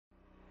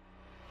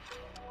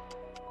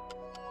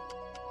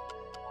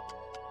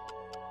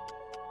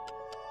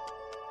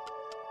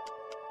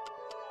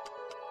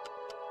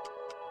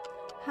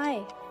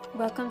Hi,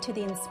 welcome to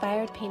the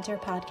Inspired Painter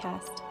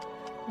podcast.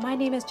 My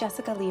name is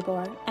Jessica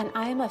Libor, and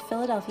I am a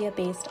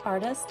Philadelphia-based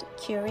artist,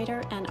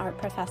 curator, and art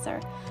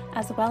professor,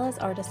 as well as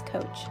artist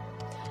coach.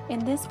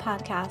 In this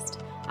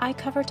podcast, I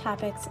cover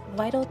topics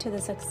vital to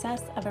the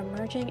success of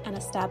emerging and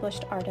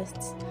established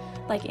artists,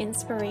 like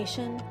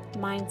inspiration,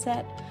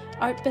 mindset,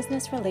 art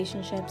business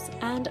relationships,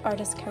 and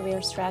artist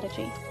career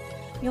strategy.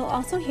 You'll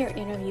also hear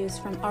interviews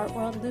from art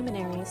world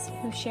luminaries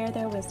who share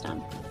their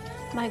wisdom.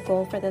 My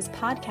goal for this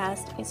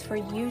podcast is for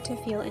you to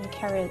feel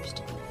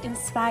encouraged,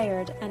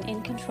 inspired, and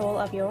in control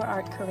of your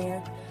art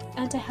career,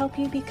 and to help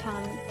you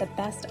become the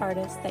best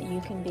artist that you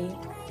can be.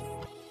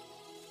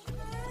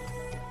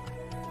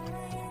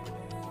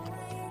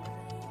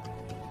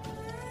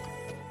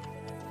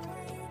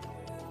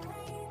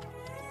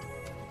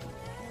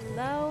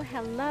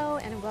 Hello,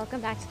 and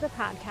welcome back to the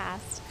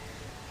podcast.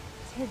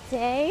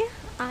 Today,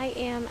 I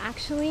am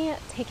actually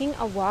taking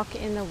a walk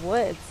in the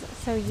woods,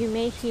 so you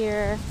may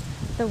hear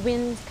the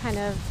wind kind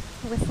of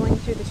whistling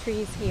through the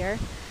trees here.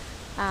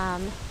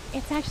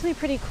 It's actually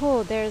pretty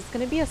cool. There's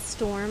going to be a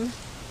storm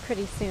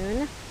pretty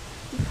soon,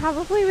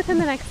 probably within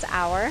the next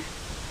hour.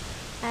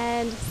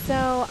 And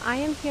so I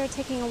am here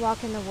taking a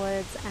walk in the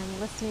woods and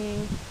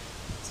listening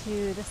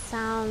to the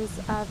sounds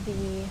of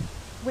the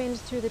wind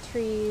through the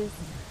trees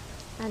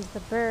and the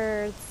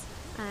birds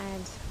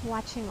and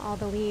watching all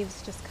the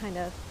leaves just kind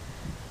of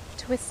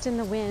twist in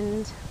the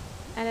wind.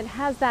 And it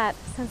has that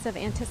sense of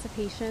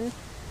anticipation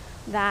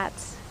that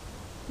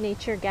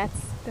nature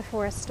gets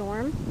before a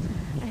storm,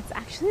 and it's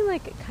actually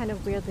like kind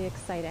of weirdly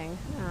exciting.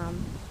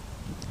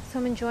 So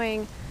I'm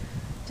enjoying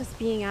just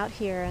being out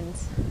here and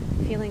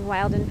feeling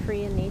wild and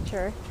free in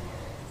nature.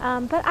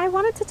 But I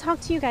wanted to talk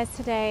to you guys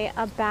today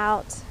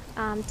about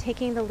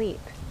taking the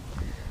leap.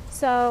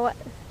 So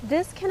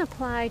this can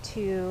apply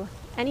to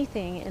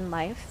anything in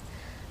life,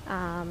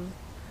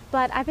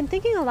 but I've been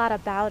thinking a lot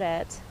about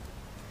it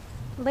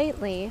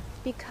lately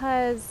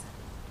because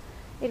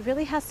it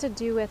really has to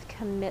do with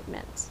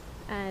commitment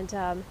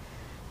and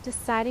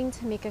deciding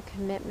to make a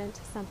commitment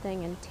to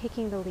something and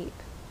taking the leap.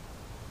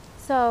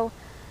 So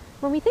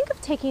when we think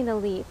of taking the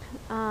leap,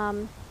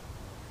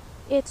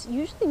 it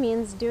usually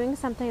means doing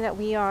something that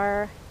we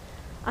are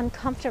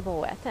uncomfortable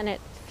with and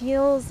it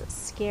feels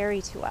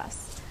scary to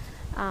us.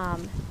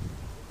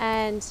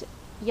 And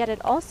yet it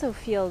also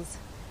feels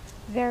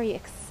very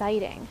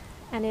exciting,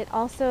 and it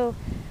also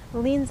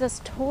leans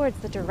us towards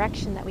the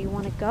direction that we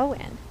want to go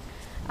in.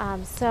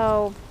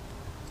 So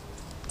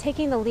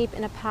taking the leap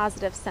in a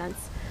positive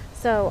sense.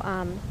 So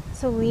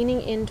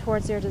leaning in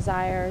towards your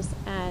desires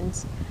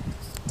and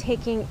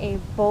taking a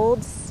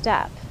bold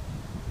step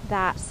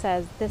that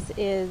says, this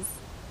is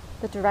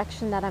the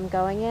direction that I'm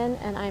going in,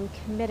 and I'm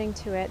committing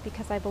to it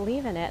because I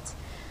believe in it.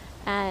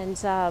 And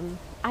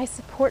I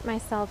support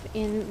myself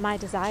in my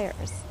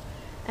desires.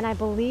 And I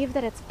believe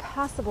that it's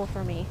possible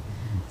for me.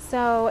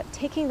 So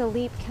taking the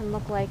leap can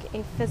look like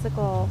a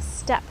physical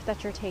step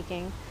that you're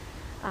taking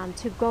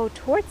to go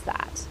towards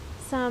that.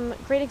 Some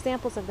great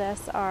examples of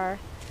this are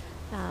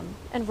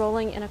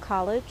enrolling in a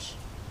college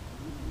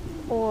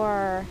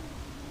or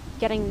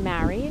getting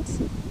married.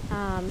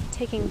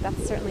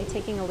 That's certainly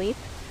taking a leap.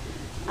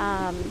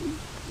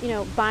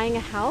 Buying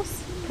a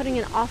house, putting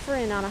an offer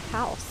in on a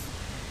house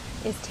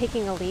is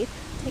taking a leap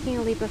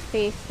of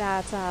faith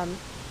that,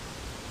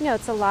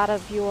 it's a lot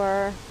of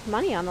your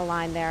money on the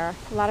line there,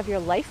 a lot of your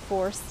life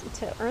force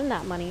to earn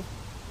that money.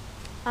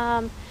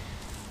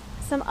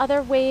 Some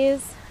other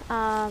ways,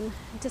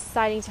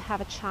 deciding to have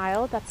a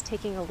child, that's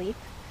taking a leap,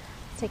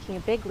 taking a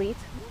big leap.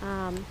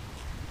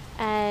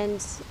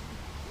 And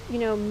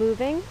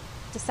moving,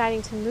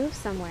 deciding to move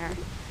somewhere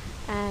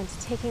and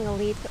taking a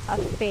leap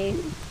of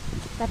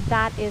faith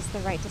that is the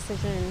right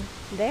decision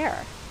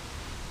there.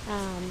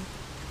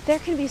 There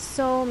can be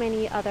so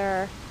many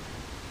other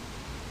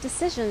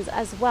decisions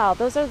as well.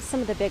 Those are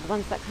some of the big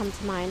ones that come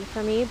to mind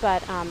for me,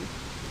 but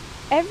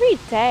every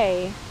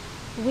day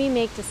we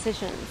make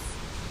decisions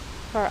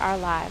for our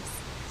lives.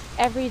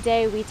 Every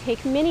day we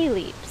take mini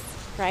leaps,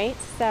 right?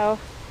 So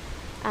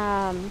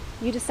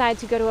you decide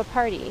to go to a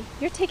party.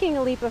 You're taking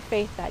a leap of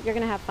faith that you're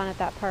going to have fun at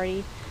that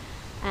party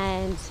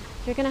and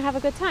you're going to have a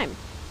good time.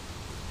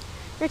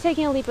 You're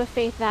taking a leap of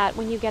faith that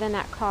when you get in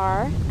that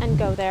car and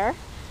go there,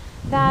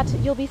 that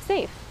you'll be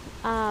safe.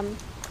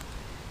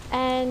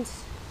 And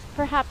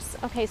perhaps,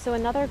 so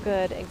another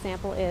good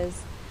example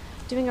is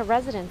doing a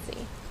residency.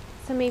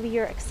 So maybe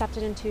you're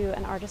accepted into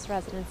an artist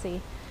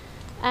residency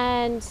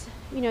and,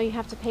 you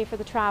have to pay for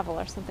the travel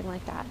or something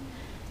like that.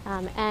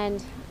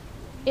 And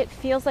it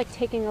feels like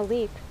taking a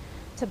leap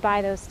to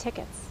buy those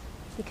tickets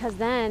because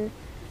then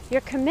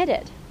you're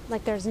committed,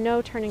 like there's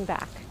no turning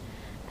back.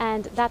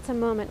 And that's a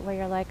moment where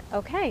you're like,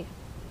 okay,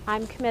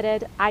 I'm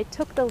committed, I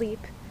took the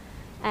leap,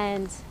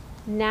 and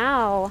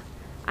now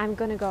I'm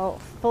going to go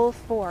full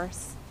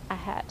force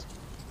ahead.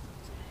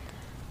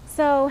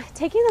 So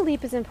taking the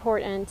leap is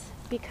important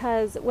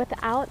because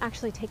without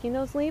actually taking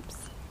those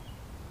leaps,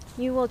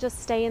 you will just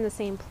stay in the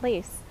same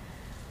place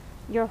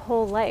your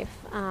whole life.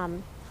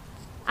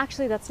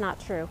 Actually, that's not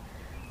true.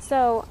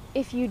 So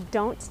if you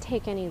don't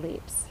take any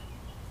leaps,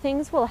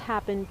 things will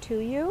happen to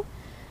you,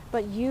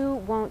 but you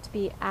won't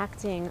be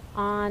acting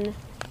on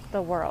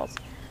the world.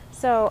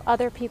 So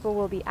other people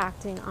will be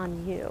acting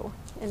on you,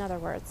 in other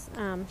words.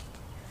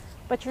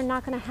 But you're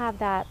not going to have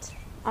that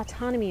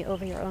autonomy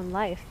over your own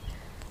life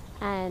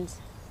and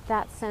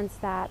that sense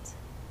that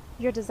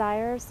your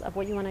desires of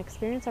what you want to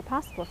experience are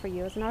possible for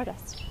you as an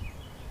artist.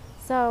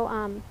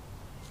 So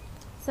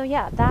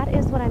yeah, that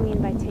is what I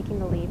mean by taking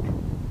the leap.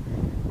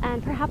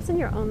 And perhaps in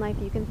your own life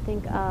you can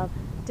think of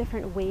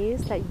different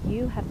ways that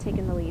you have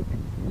taken the leap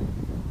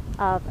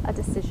of a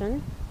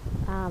decision,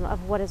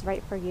 of what is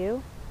right for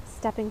you,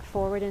 stepping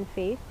forward in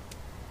faith.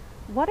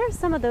 What are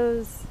some of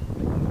those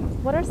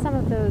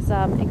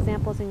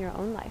examples in your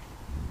own life?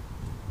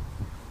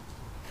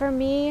 For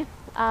me,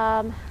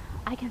 I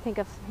can think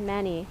of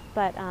many,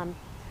 but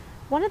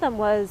one of them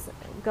was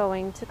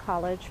going to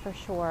college for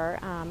sure.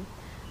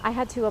 I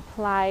had to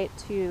apply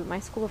to my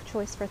school of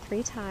choice for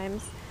 3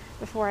 times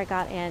before I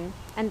got in.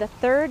 And the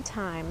third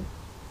time,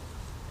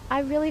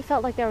 I really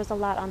felt like there was a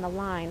lot on the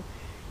line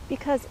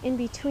because in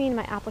between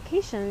my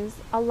applications,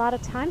 a lot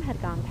of time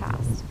had gone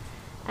past.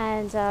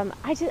 And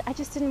I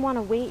just didn't want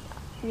to wait,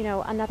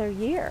 another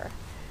year.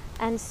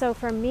 And so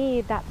for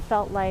me, that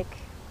felt like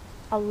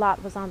a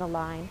lot was on the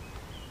line.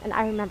 And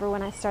I remember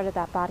when I started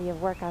that body of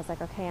work, I was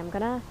like, okay,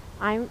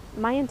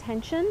 my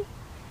intention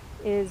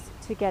is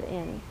to get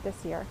in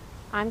this year.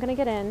 I'm going to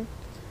get in,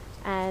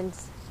 and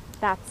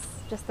that's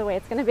just the way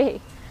it's going to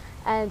be.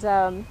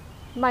 And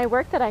my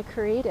work that I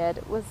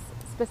created was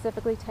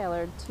specifically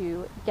tailored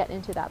to get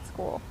into that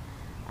school.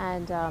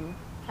 And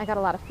I got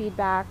a lot of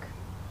feedback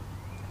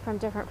from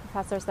different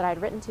professors that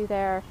I'd written to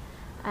there.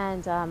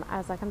 And I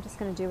was like, I'm just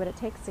going to do what it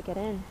takes to get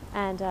in.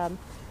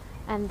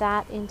 And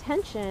that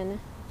intention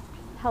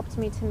helped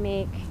me to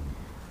make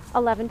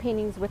 11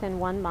 paintings within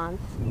 1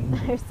 month.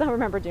 I still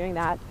remember doing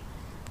that.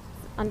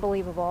 It's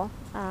unbelievable,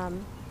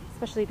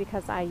 especially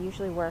because I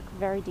usually work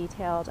very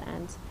detailed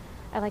and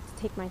I like to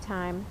take my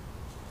time.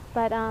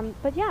 But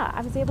yeah,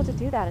 I was able to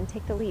do that and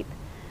take the leap.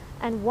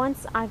 And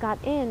once I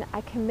got in,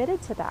 I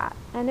committed to that.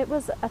 And it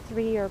was a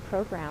 3-year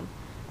program.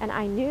 And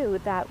I knew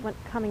that when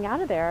coming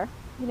out of there,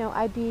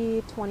 I'd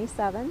be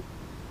 27,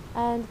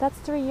 and that's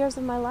 3 years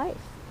of my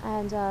life.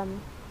 And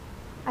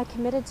I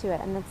committed to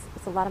it, and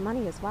it's a lot of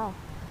money as well.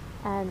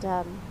 And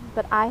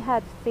but I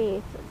had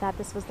faith that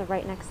this was the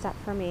right next step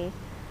for me,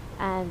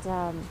 and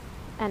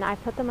I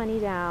put the money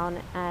down,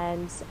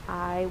 and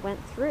I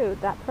went through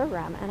that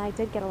program, and I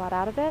did get a lot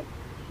out of it.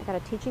 I got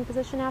a teaching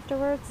position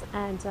afterwards,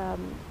 and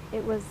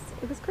it was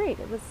great.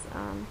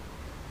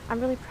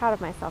 I'm really proud of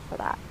myself for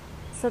that.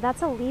 So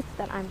that's a leap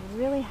that I'm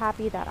really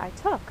happy that I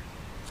took.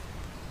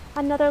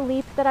 Another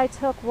leap that I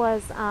took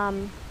was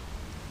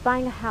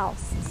buying a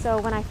house. So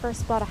when I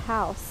first bought a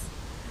house,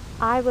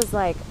 I was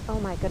like, oh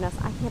my goodness,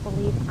 I can't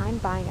believe I'm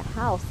buying a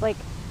house. Like,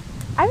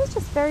 I was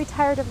just very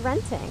tired of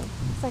renting.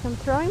 It's like I'm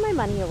throwing my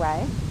money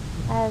away,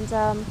 and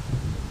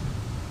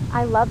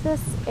I love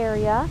this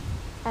area,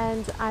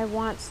 and I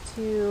want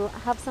to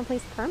have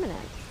someplace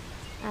permanent.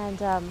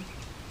 And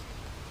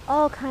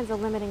all kinds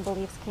of limiting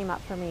beliefs came up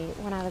for me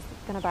when I was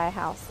going to buy a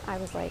house. I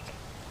was like,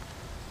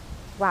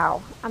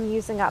 wow, I'm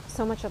using up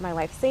so much of my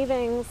life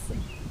savings.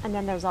 And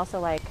then there's also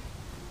like,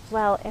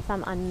 well, if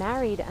I'm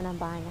unmarried and I'm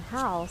buying a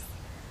house,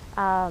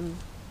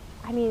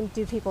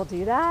 do people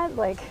do that?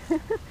 Like,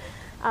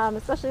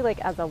 especially like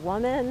as a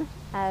woman.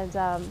 And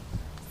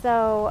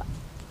so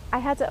I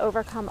had to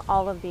overcome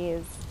all of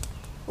these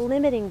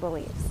limiting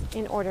beliefs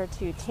in order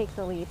to take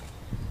the leap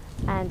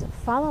and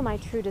follow my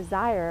true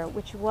desire,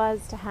 which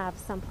was to have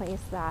some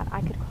place that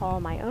I could call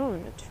my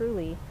own,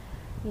 truly,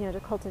 to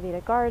cultivate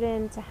a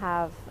garden, to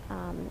have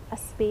a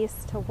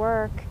space to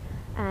work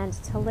and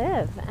to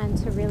live and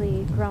to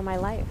really grow my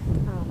life.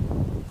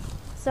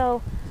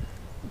 So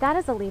that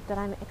is a leap that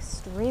I'm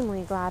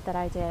extremely glad that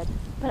I did,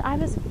 but I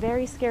was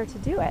very scared to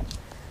do it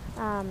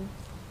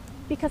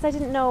because I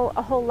didn't know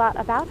a whole lot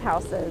about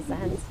houses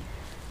and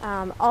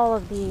all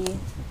of the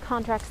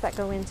contracts that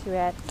go into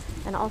it.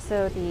 And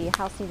also the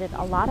house needed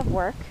a lot of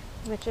work,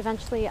 which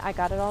eventually I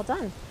got it all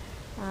done.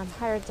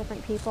 Hired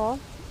different people.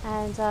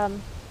 And so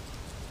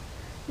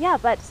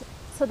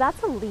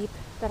that's a leap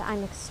that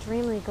I'm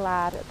extremely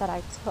glad that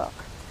I took.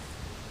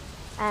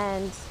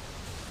 And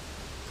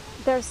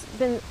there's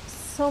been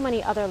so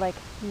many other like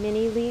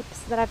mini leaps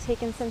that I've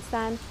taken since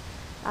then.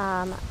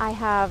 I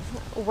have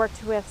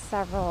worked with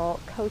several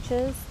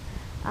coaches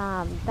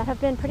that have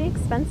been pretty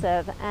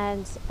expensive.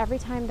 And every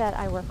time that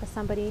I work with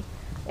somebody,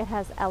 it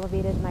has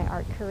elevated my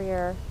art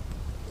career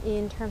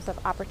in terms of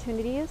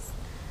opportunities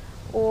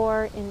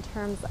or in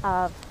terms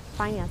of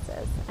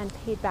finances, and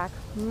paid back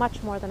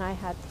much more than I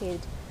had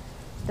paid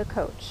the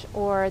coach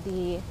or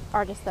the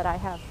artist that I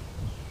have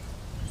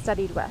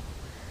studied with.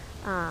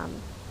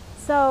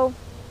 So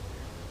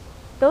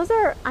those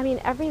are,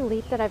 every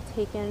leap that I've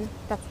taken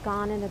that's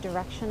gone in the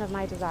direction of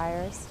my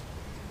desires,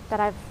 that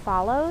I've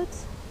followed,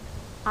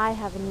 I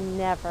have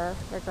never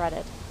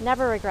regretted.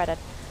 Never regretted.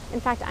 In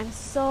fact, I'm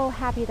so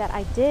happy that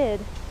I did,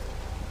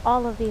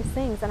 all of these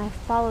things, and I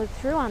followed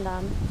through on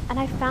them, and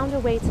I found a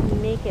way to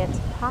make it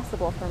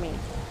possible for me.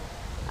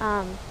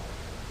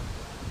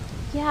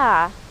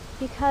 Yeah,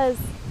 because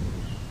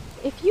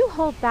if you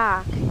hold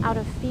back out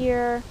of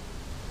fear,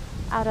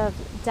 out of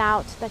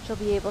doubt that you'll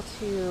be able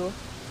to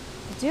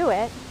do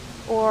it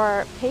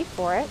or pay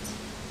for it,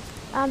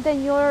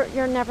 then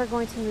you're never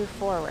going to move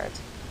forward.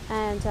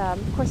 And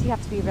of course, you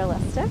have to be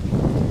realistic.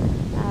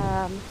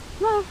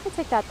 Well, I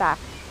take that back.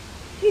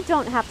 You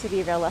don't have to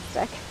be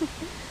realistic.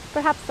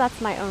 Perhaps that's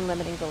my own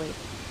limiting belief.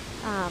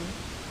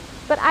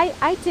 But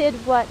I did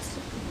what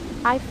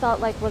I felt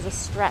like was a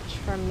stretch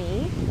for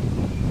me,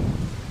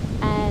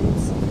 and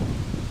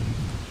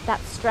that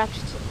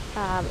stretched.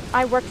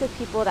 I worked with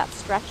people that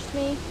stretched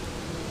me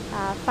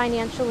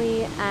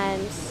financially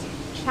and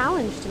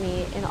challenged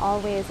me in all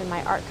ways in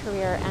my art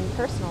career and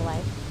personal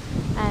life.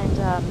 And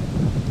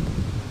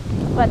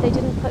but they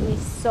didn't put me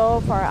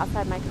so far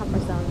outside my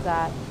comfort zone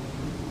that,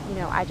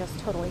 I just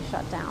totally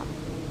shut down.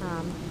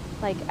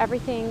 Like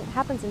everything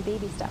happens in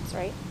baby steps,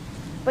 right?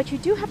 But you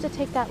do have to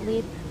take that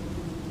leap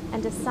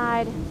and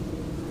decide,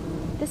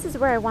 this is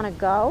where I want to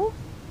go,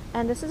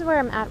 and this is where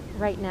I'm at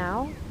right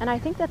now, and I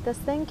think that this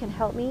thing can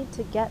help me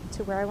to get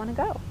to where I want to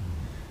go.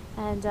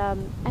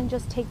 And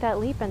just take that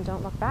leap and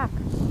don't look back.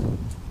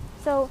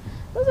 So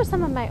those are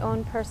some of my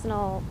own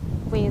personal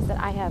ways that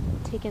I have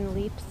taken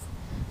leaps.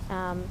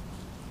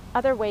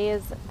 Other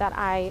ways that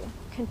I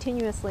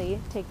continuously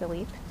take the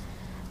leap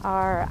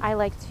are I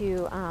like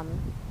to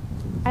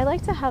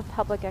have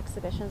public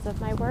exhibitions of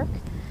my work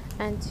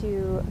and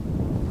to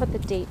put the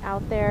date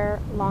out there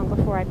long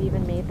before I've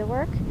even made the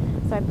work.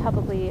 So I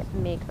publicly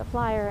make the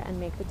flyer and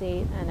make the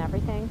date and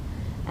everything,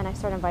 and I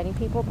start inviting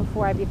people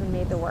before I've even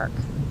made the work.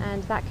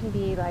 And that can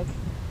be like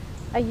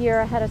a year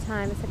ahead of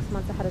time, 6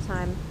 months ahead of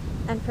time.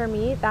 And for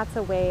me, that's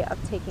a way of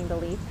taking the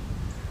leap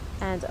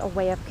and a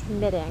way of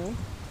committing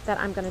that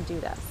I'm going to do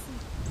this.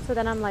 So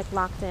then I'm like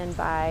locked in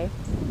by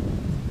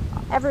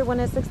everyone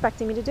is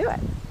expecting me to do it,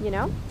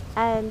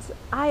 And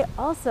I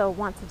also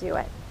want to do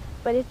it,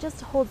 but it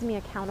just holds me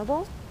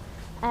accountable,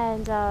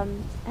 and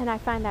I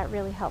find that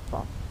really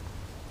helpful.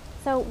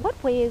 So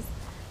what ways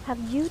have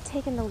you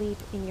taken the leap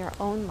in your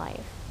own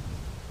life?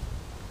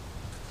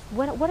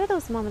 What are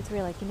those moments where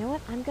you're like, you know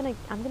what, I'm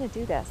gonna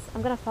do this.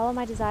 I'm gonna follow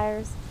my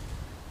desires.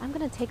 I'm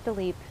gonna take the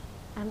leap.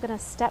 I'm gonna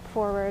step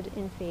forward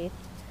in faith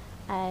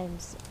and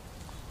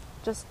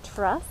just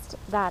trust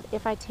that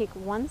if I take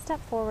one step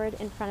forward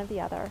in front of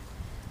the other,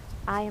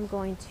 I am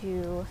going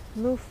to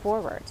move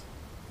forward.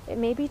 It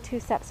may be 2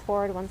 steps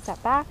forward, 1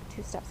 step back,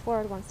 2 steps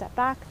forward, 1 step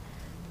back,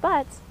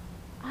 but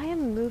I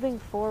am moving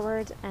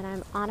forward and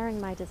I'm honoring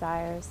my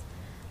desires.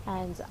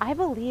 And I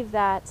believe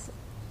that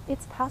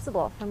it's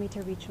possible for me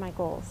to reach my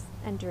goals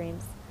and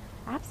dreams.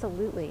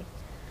 Absolutely.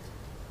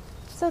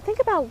 So think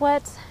about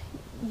what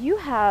you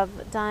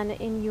have done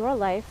in your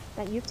life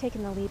that you've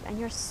taken the leap and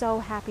you're so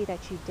happy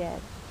that you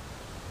did.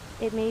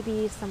 It may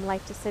be some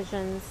life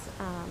decisions,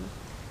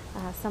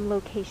 some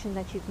location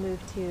that you've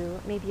moved to,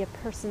 maybe a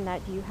person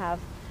that you have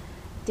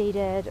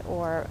dated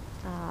or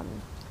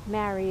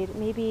married,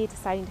 maybe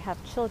deciding to have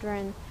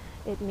children.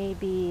 It may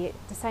be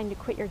deciding to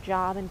quit your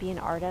job and be an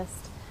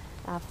artist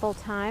full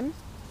time.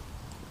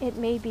 It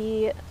may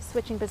be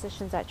switching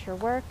positions at your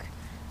work.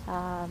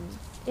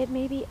 It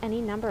may be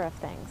any number of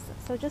things.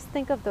 So just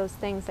think of those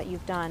things that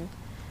you've done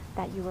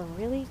that you were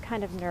really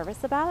kind of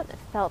nervous about. It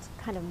felt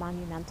kind of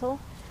monumental,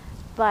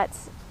 but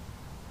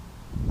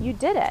you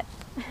did it.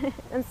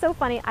 And so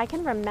funny, I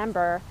can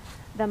remember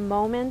the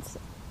moment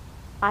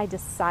I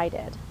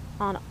decided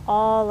on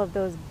all of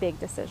those big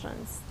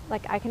decisions.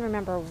 Like I can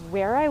remember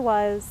where I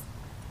was,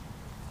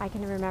 I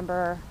can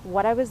remember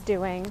what I was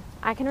doing,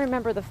 I can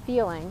remember the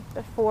feeling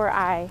before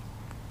I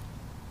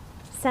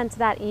sent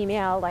that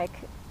email,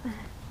 like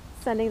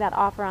sending that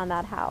offer on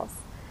that house,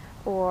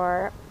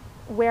 or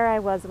where I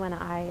was when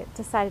I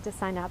decided to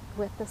sign up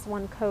with this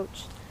one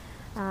coach,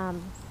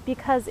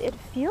 because it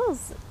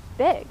feels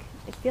big.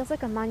 It feels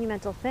like a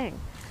monumental thing.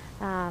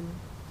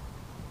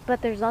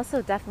 But there's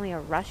also definitely a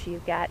rush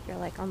you get. You're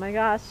like, oh my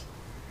gosh,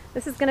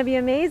 this is going to be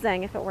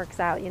amazing if it works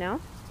out,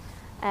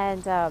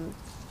 And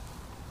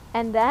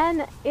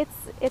then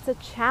it's a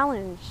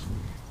challenge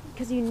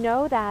because you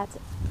know that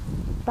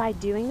by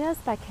doing this,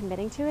 by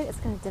committing to it, it's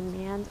going to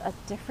demand a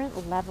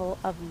different level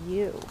of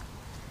you.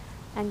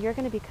 And you're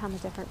going to become a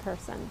different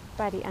person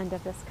by the end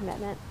of this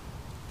commitment.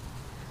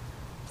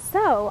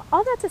 So,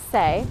 all that to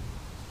say,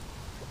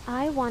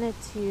 I wanted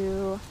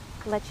to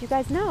let you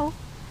guys know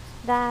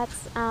that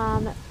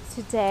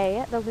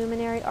today the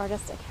Luminary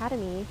Artist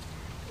Academy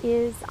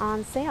is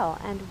on sale,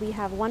 and we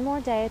have one more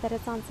day that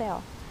it's on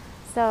sale.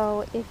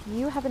 So if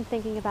you have been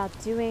thinking about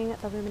doing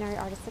the Luminary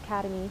Artist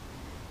Academy,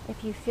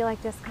 if you feel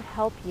like this could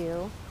help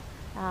you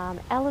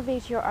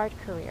elevate your art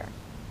career,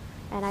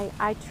 and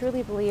I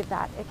truly believe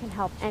that it can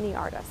help any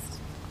artist,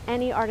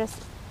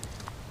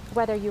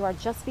 whether you are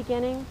just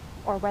beginning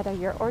or whether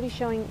you're already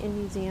showing in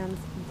museums,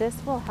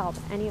 this will help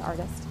any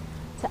artist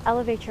to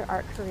elevate your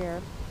art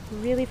career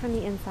really from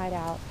the inside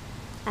out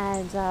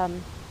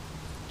and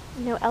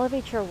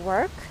elevate your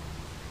work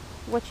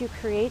what you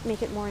create,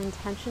 make it more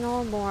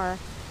intentional, more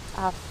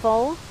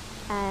full,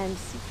 and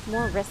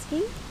more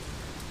risky,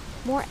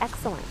 more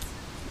excellent.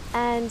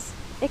 And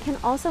it can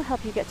also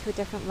help you get to a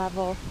different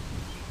level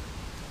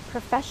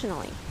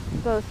professionally,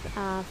 both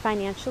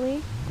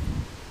financially,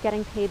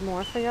 getting paid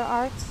more for your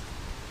art,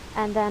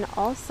 and then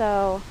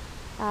also,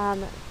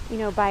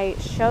 by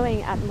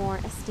showing at more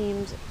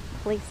esteemed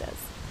places.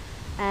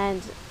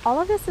 And all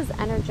of this is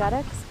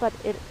energetics, but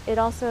it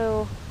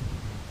also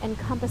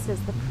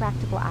encompasses the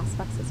practical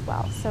aspects as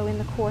well. So in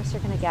the course,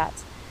 you're going to get,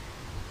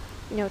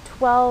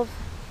 12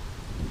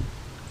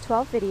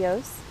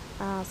 videos.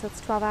 So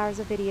it's 12 hours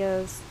of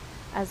videos,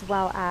 as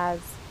well as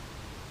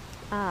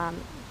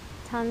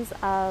tons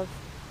of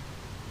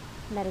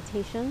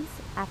meditations,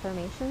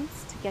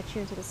 affirmations to get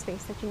you into the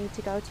space that you need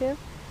to go to.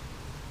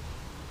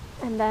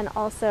 And then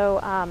also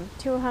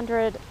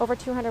over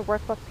 200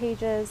 workbook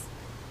pages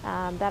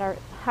that are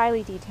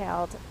highly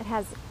detailed.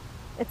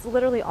 It's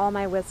literally all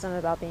my wisdom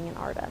about being an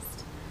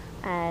artist,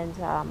 and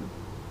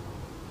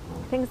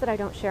things that I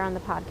don't share on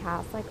the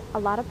podcast, like a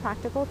lot of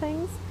practical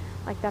things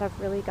like that have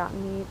really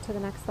gotten me to the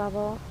next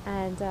level,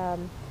 and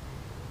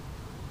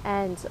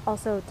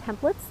also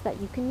templates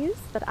that you can use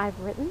that I've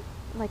written,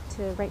 like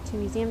to write to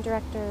museum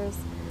directors,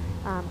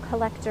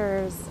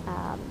 collectors,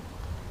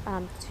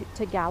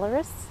 to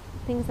gallerists,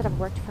 things that have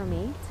worked for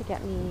me to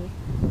get me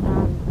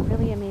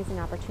really amazing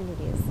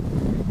opportunities,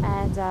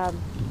 and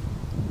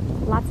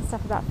lots of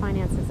stuff about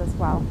finances as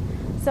well.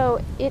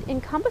 So it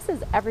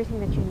encompasses everything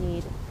that you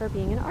need for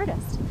being an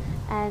artist.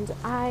 And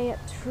I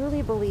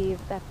truly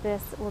believe that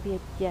this will be a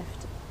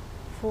gift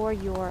for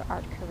your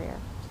art career.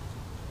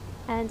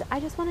 And I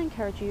just want to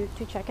encourage you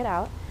to check it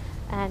out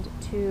and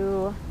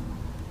to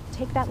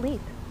take that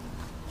leap.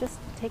 Just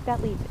take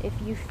that leap. If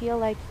you feel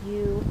like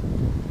you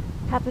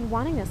have been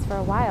wanting this for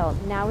a while,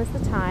 now is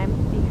the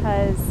time,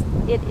 because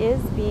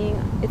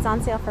it's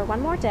on sale for one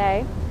more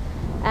day.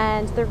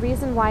 And the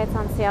reason why it's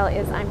on sale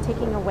is I'm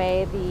taking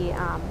away the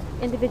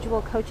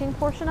individual coaching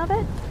portion of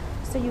it.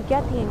 So you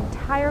get the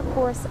entire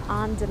course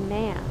on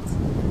demand,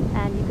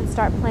 and you can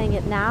start playing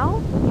it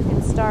now. You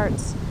can start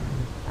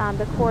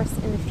the course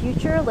in the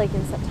future, like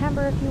in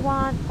September if you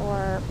want,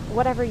 or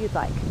whatever you'd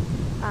like,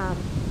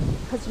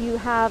 because you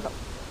have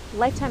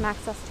lifetime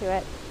access to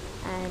it,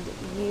 and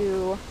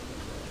you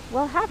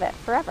will have it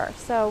forever.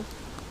 So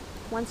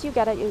once you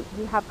get it, you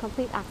have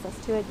complete access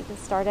to it. You can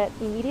start it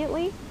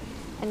immediately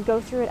and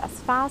go through it as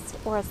fast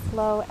or as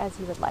slow as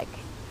you would like.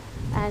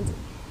 And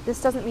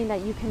this doesn't mean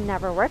that you can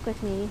never work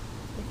with me.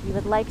 If you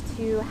would like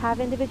to have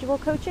individual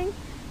coaching,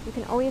 you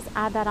can always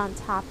add that on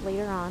top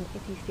later on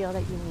if you feel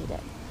that you need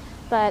it.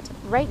 But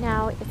right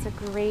now, it's a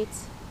great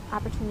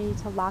opportunity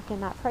to lock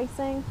in that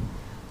pricing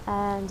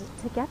and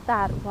to get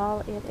that while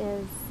it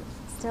is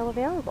still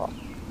available.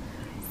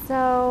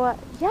 So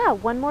yeah,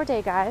 one more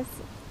day, guys.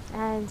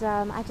 And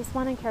I just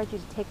want to encourage you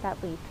to take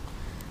that leap.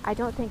 I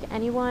don't think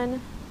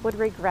anyone would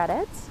regret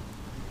it.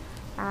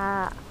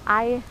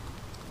 I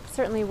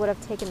certainly would have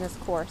taken this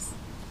course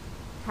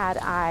had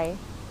I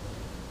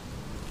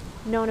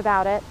known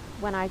about it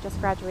when I just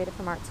graduated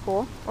from art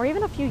school, or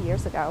even a few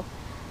years ago,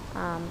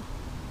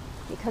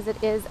 because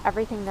it is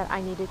everything that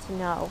I needed to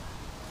know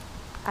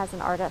as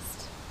an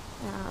artist,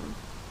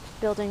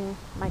 building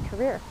my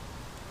career.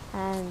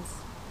 And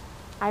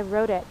I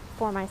wrote it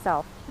for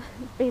myself,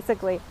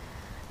 basically,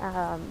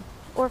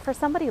 or for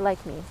somebody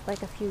like me,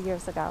 like a few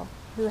years ago,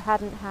 who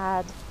hadn't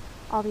had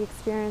all the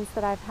experience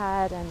that I've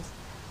had, and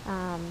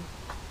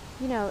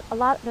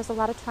there's a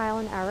lot of trial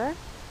and error,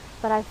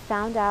 but I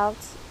found out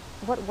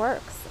what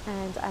works,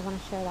 and I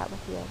want to share that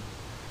with you.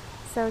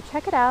 So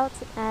check it out,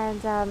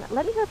 and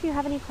let me know if you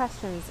have any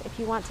questions. If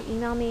you want to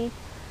email me,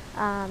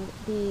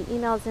 the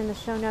email is in the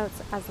show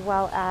notes, as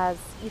well as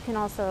you can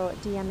also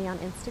DM me on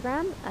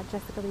Instagram at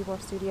Jessica Libor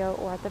Studio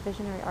or at the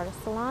Visionary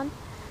Artist Salon.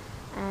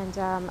 And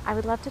I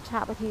would love to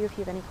chat with you if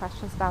you have any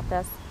questions about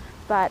this.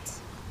 But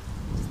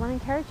just want to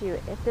encourage you,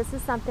 if this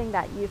is something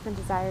that you've been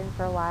desiring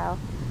for a while,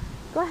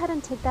 go ahead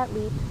and take that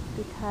leap,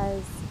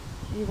 because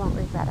you won't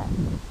regret it.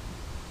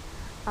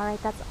 All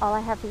right, that's all I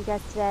have for you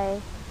guys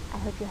today. I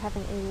hope you're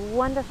having a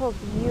wonderful,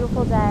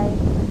 beautiful day,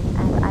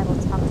 and I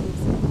will talk to you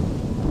soon.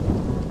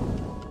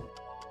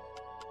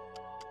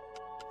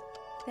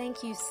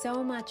 Thank you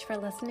so much for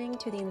listening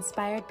to the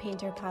Inspired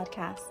Painter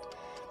podcast.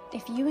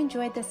 If you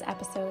enjoyed this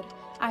episode,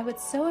 I would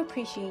so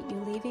appreciate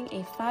you leaving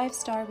a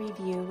 5-star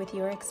review with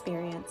your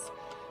experience.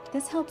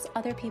 This helps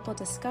other people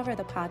discover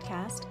the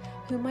podcast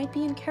who might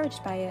be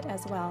encouraged by it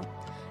as well.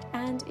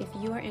 And if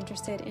you are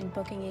interested in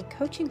booking a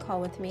coaching call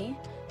with me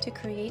to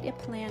create a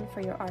plan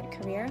for your art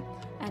career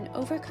and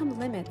overcome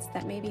limits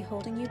that may be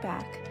holding you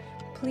back,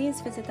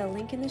 please visit the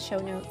link in the show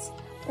notes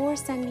or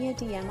send me a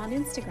DM on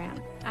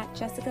Instagram at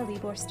Jessica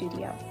Libor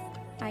Studio.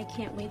 I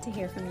can't wait to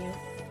hear from you.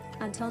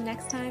 Until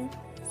next time,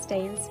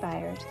 stay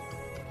inspired.